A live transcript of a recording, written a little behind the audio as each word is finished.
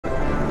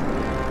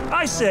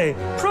I say,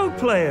 pro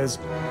players,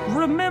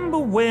 remember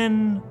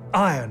when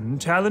Iron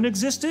Talon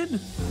existed?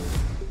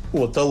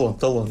 О,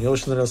 Талон. Мне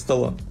очень нравился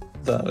Талон.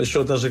 Да,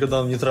 еще даже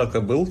когда он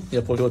нейтралка был,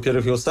 я помню,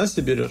 во-первых, его сам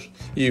себе берешь,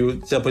 и у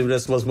тебя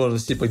появляется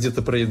возможность типа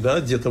где-то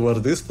проедать, где-то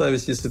варды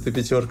ставить, если ты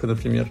пятерка,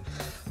 например.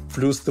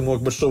 Плюс ты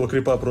мог большого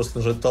крипа просто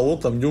нажать Талон,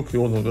 там нюк, и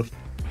он умер.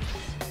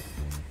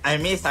 I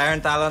miss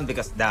Iron Talon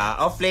because the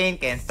offlane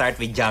can start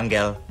with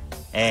jungle.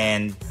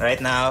 And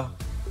right now,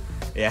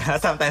 yeah,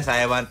 sometimes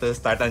I want to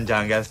start on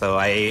jungle, so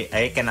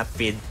I cannot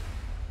feed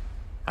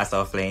as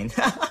offlane.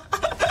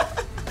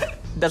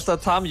 That's the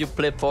time you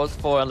play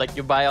post for and like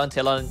you buy on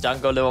Talon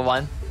jungle level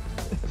 1.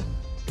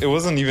 It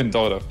wasn't even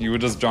Dota. You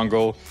would just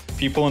jungle.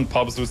 People in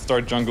pubs would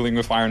start jungling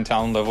with Iron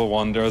Talon level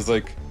 1. There was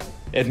like,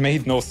 it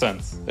made no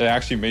sense. It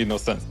actually made no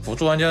sense. 辅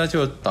助玩家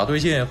就打对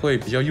线会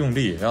比较用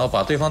力，然后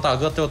把对方大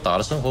哥都打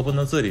得生活不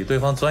能自理，对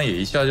方专野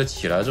一下就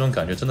起来，这种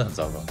感觉真的很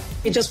糟糕。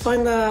You just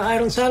find the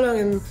Iron Talon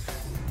and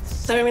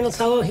 7 minutes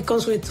ago he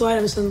comes with 2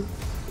 items and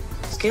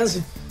scales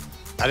you.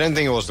 I didn't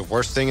think it was the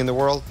worst thing in the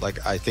world. Like,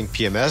 I think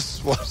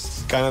PMS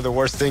was kind of the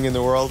worst thing in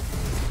the world.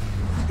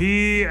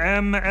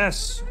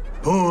 PMS.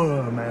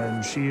 Poor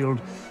man's shield.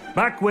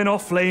 Back when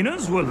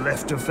offlaners were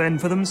left to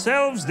fend for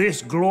themselves,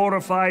 this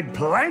glorified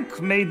plank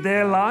made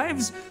their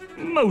lives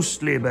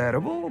mostly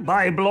bearable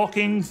by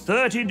blocking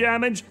 30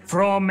 damage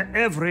from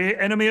every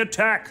enemy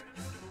attack.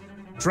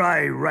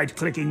 Try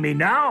right-clicking me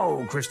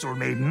now, Crystal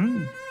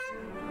Maiden.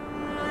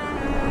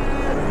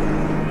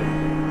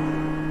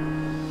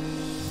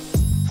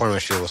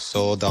 Tournament shield was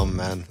so dumb,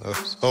 man. It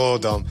was so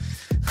dumb.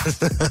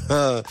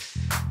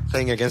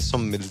 Playing against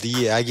some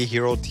melee Aggie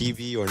hero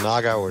TV or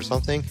Naga or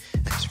something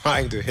and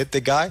trying to hit the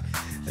guy,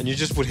 and you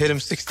just would hit him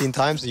 16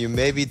 times and you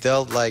maybe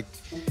dealt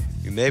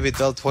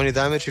 20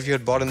 damage if you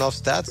had bought enough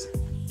stats.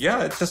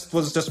 Yeah, it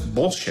was just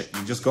bullshit.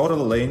 You just go to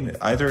the lane.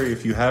 Either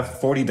if you have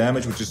 40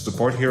 damage, which is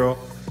support hero,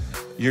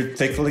 you're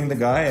tickling the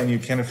guy and you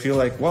kind of feel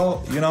like,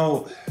 well, you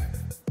know,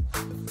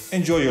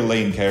 enjoy your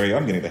lane carry.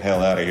 I'm getting the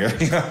hell out of here.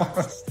 You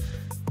know.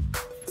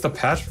 The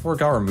patch before it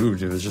got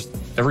removed, it was just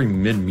every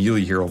mid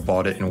melee hero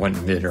bought it and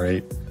went mid,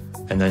 right?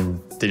 And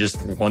then they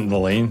just won the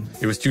lane.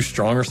 It was too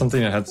strong or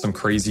something. It had some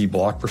crazy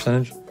block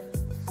percentage.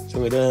 群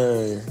鬼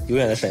盾永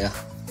远的神啊！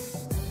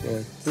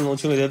自从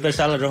群鬼盾被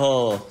删了之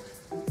后，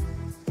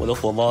我的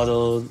火爆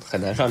都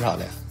很难上场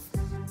了呀。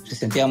Se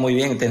sentía muy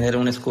bien tener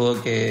un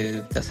escudo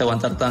que te hace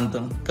aguantar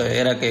tanto. Que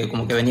era que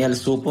como que venía el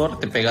support,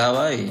 te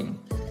pegaba y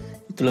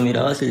tú lo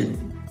mirabas y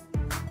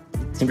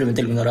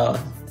simplemente lo ignorabas.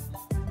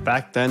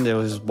 Back then, there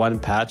was one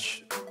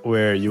patch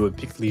where you would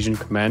pick Legion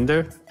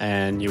Commander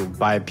and you would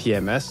buy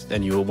PMS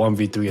and you would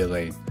 1v3 a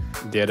lane.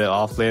 The other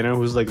offlaner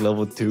who's like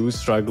level 2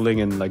 struggling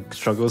in like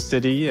Struggle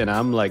City, and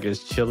I'm like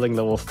just chilling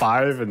level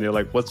 5 and they're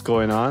like, what's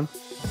going on?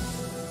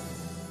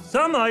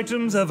 Some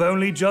items have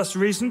only just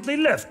recently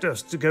left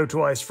us to go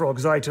to Ice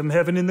Frog's item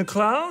heaven in the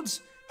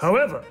clouds.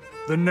 However,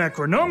 the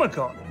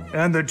Necronomicon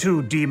and the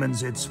 2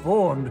 demons it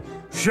spawned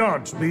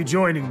shan't be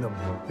joining them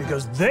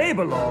because they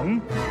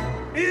belong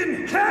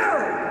in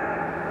hell!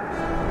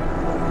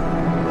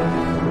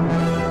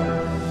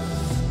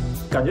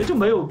 感觉就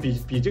没有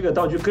比这个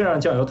道具更让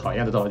酱油讨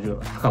厌的道具了，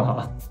哈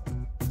哈。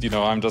You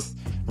know, I'm just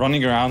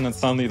running around and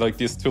suddenly like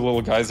these 2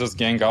 little guys just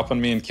gang up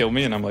on me and kill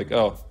me, and I'm like,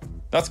 oh,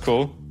 that's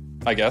cool,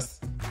 I guess.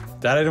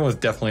 That item was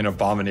definitely an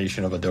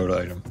abomination of a Dota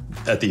item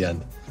at the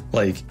end.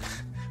 Like,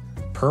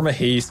 perma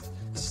haste,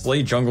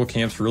 slay jungle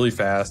camps really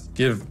fast,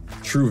 give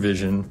true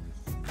vision,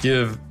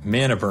 give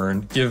mana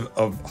burn, give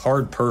a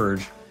hard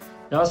purge.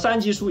 然后3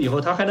级书以后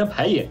它还能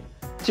排野，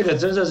这个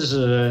真的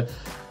是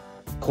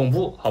恐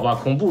怖，好吧？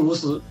恐怖如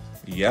斯。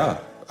Yeah,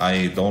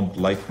 I don't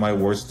like my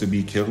wards to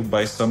be killed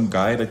by some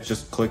guy that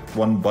just clicked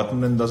one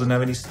button and doesn't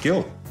have any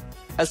skill.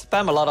 I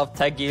spam a lot of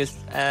tag gears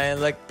and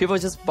like people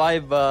just buy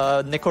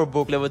the Necro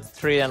book level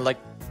 3 and like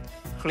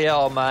clear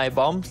all my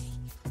bombs.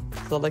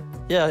 So like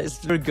yeah, it's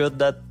very good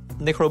that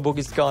Necro book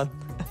is gone.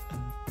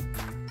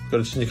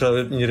 Короче,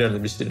 нереально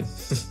бессилен.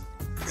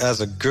 As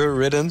a good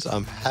riddance,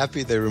 I'm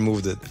happy they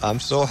removed it.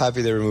 I'm so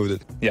happy they removed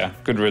it. Yeah,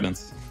 good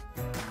riddance.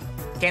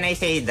 Can I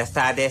say the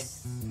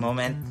saddest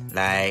moment?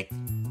 Like,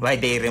 why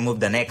they removed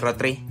the Necro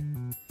tree?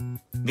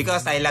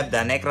 Because I love the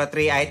Necro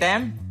tree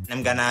item.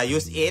 I'm gonna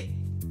use it,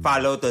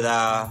 follow to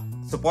the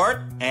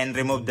support, and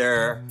remove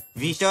their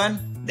vision.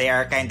 They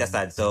are kinda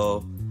sad,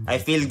 so I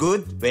feel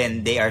good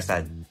when they are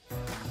sad.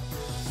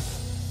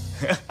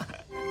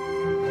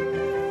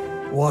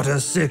 What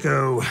a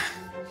sicko.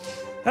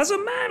 As a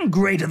man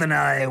greater than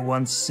I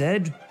once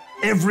said,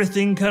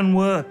 everything can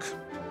work.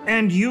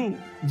 And you,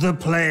 the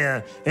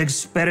player,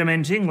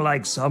 experimenting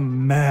like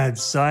some mad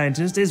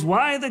scientist is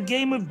why the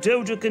game of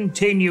Dota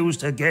continues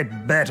to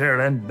get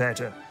better and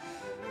better.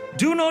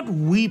 Do not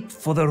weep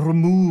for the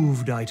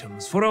removed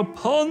items, for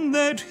upon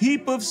that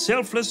heap of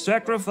selfless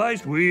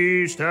sacrifice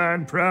we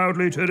stand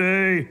proudly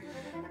today.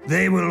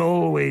 They will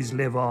always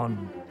live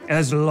on,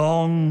 as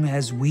long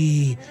as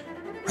we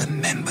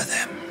remember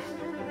them.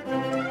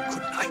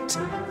 Good night.